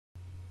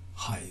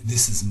Hi,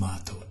 this is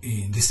Mato.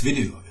 In this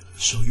video I will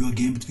show you a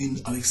game between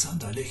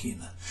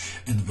Alekhine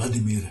and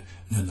Vladimir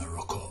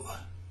Nenarokov.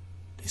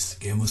 This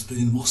game was played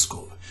in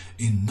Moscow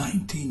in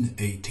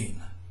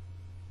 1918.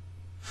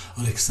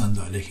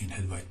 Alekhine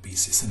had white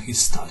pieces and he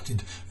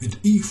started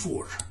with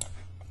e4.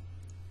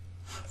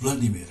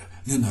 Vladimir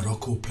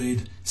Nenarokov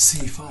played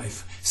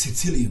c5,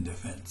 Sicilian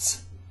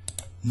defense,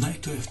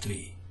 knight to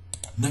f3,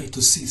 knight to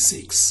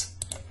c6,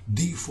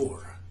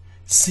 d4,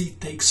 c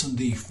takes on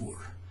d4,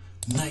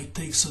 knight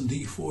takes on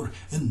d4,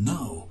 and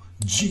now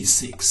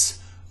g6,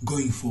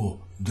 going for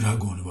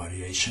dragon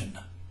variation.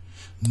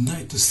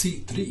 Knight to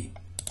c3,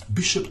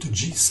 bishop to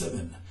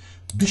g7,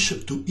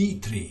 bishop to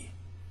e3,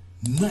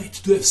 knight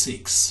to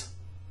f6,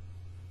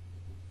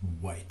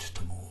 white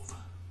to move.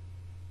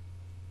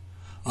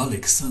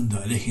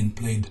 Alekhine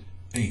played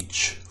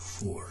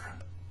h4.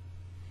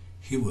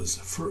 He was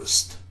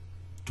first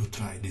to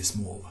try this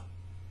move.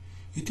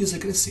 It is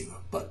aggressive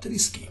but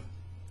risky.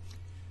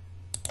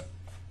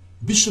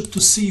 Bishop to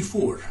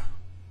c4,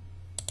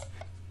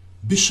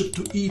 bishop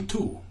to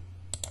e2,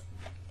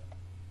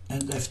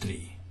 and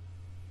f3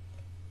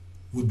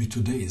 would be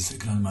today's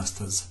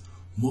grandmaster's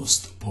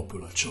most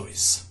popular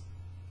choice.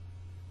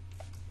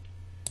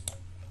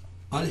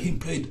 Alekhine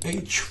played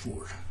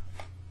h4,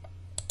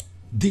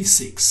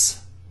 d6,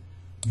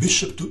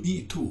 bishop to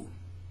e2,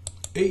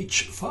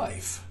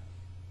 h5,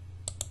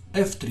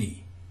 f3,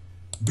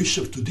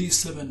 bishop to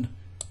d7,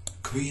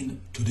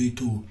 queen to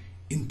d2,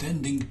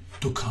 intending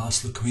to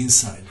castle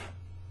queenside.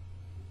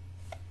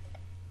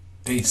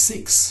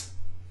 a6,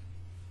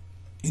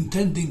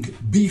 intending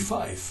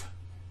b5,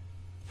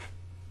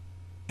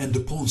 and the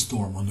pawn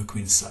storm on the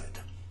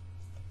queenside.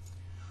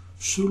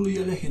 Surely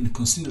Alekhine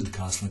considered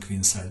castle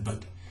queenside,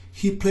 but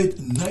he played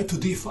knight to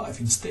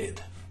d5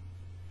 instead.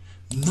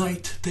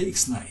 Knight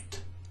takes knight,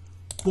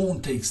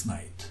 pawn takes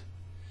knight,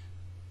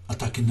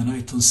 attacking the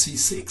knight on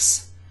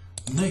c6,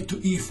 knight to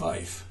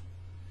e5,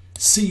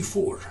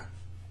 c4,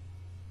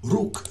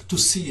 rook to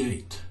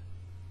c8,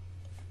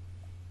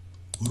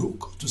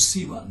 rook to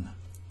c1.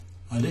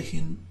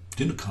 Alekhine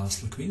didn't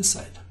castle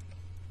queenside.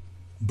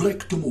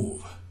 Black to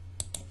move.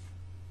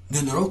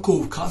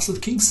 Nenarokov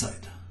castled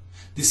kingside.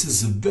 This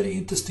is a very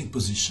interesting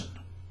position.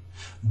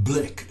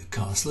 Black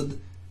castled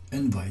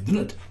and white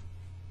didn't.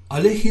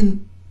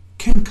 Alekhine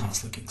can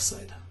castle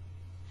kingside,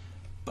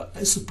 but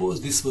I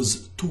suppose this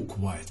was too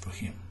quiet for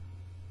him.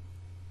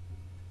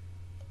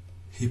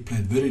 He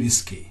played very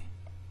risky,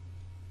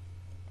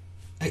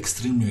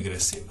 extremely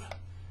aggressive.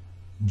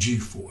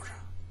 g4,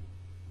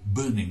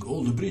 burning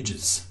all the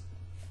bridges.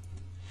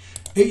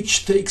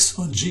 H takes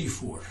on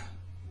g4.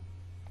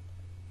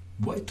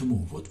 White to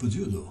move, what would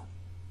you do?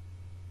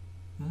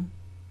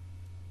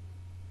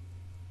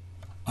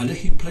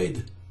 Alekhine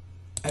played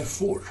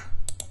f4.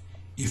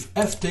 If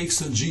f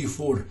takes on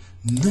g4,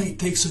 knight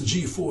takes on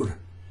g4,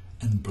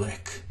 and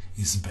black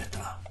is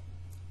better.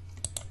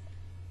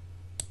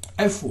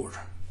 f4,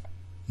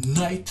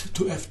 knight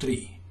to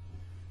f3,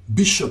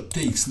 bishop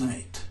takes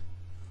knight,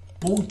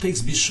 pawn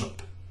takes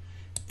bishop,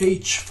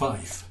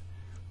 h5,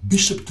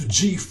 bishop to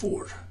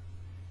g4,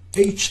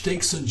 h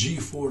takes on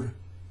g4,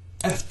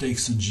 f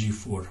takes on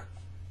g4,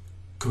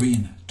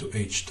 queen to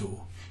h2,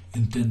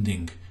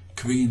 intending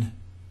queen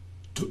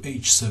to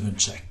h7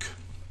 check.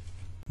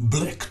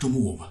 Black to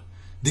move.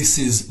 This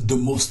is the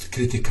most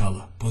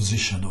critical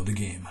position of the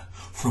game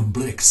from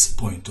black's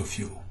point of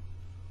view.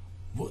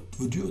 What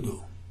would you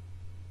do?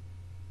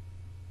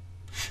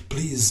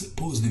 Please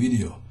pause the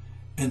video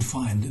and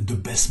find the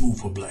best move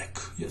for black.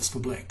 Yes, for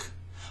black.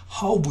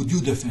 How would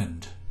you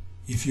defend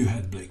if you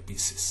had black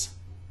pieces?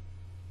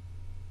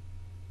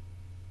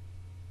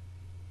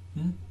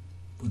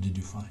 What did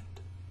you find?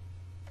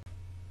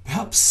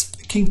 Perhaps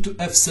king to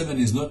f7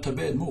 is not a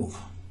bad move.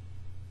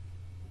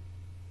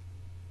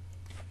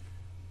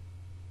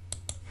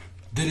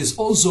 There is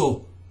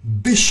also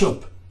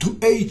bishop to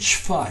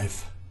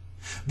h5,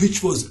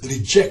 which was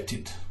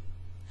rejected.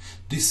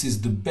 This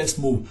is the best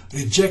move,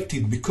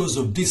 rejected because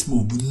of this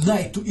move,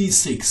 knight to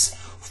e6,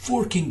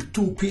 forking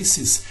two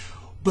pieces,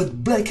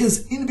 but black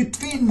has in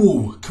between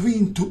move,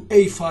 queen to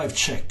a5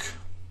 check.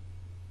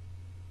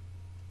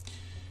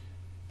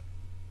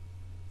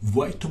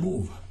 White to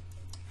move.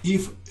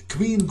 If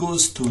queen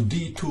goes to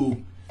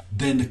d2,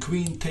 then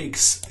queen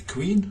takes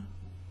queen,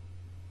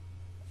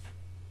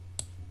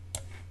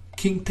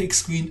 king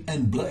takes queen,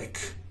 and black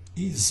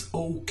is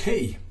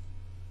okay.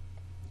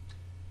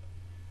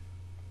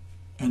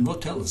 And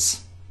what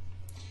else?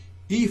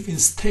 If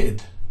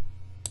instead,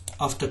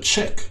 after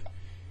check,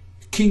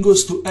 king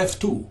goes to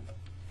f2,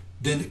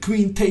 then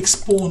queen takes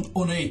pawn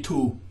on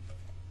a2,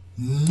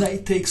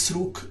 knight takes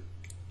rook,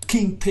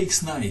 king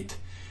takes knight,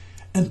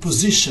 and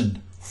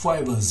position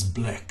favors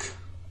black.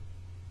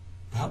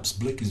 Perhaps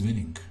black is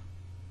winning.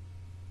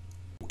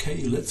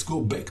 Okay, let's go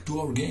back to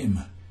our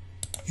game.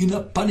 In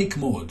a panic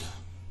mode,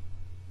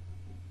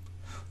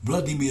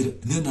 Vladimir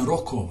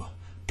Nenarokov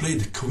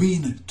played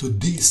queen to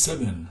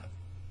d7,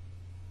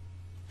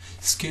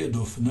 scared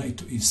of knight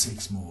to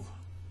e6 move.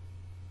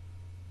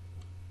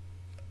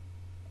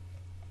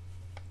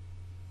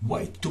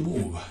 White to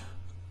move.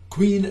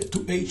 Queen to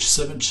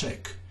h7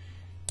 check.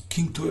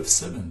 King to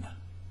f7.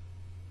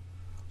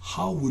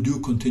 How would you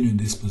continue in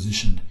this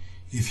position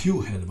if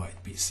you had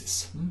white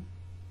pieces?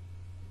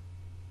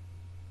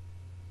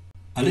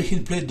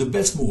 Alekhine played the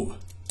best move.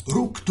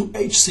 Rook to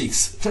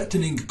h6,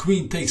 threatening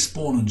queen takes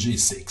pawn on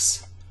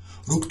g6.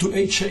 Rook to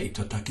h8,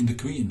 attacking the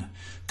queen.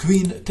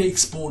 Queen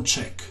takes pawn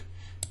check.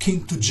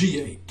 King to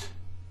g8.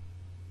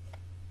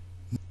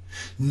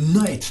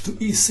 Knight to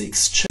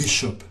e6 check.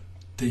 Bishop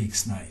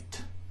takes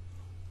knight.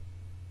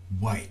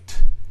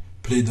 White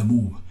played a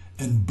move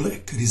and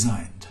black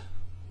resigned.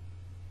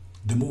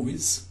 The move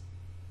is...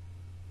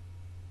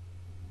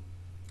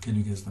 Can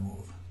you guess the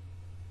move?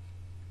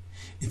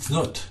 It's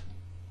not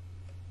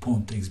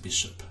pawn takes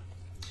bishop.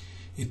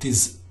 It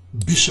is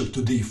bishop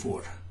to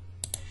d4.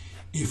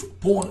 If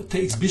pawn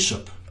takes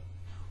bishop,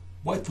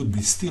 white would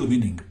be still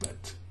winning,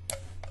 but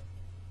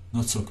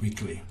not so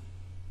quickly.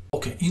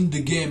 Okay, in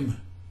the game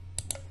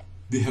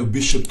we have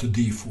bishop to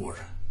d4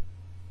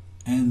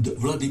 and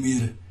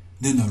Vladimir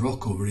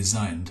Nenarokov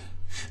resigned.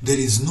 There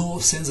is no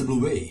sensible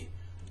way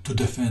to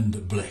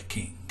defend black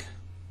king.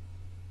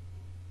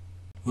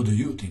 What do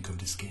you think of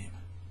this game?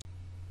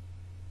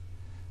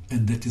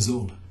 And that is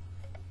all.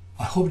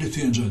 I hope that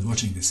you enjoyed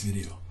watching this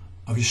video.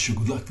 I wish you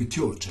good luck with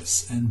your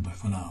chess, and bye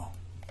for now.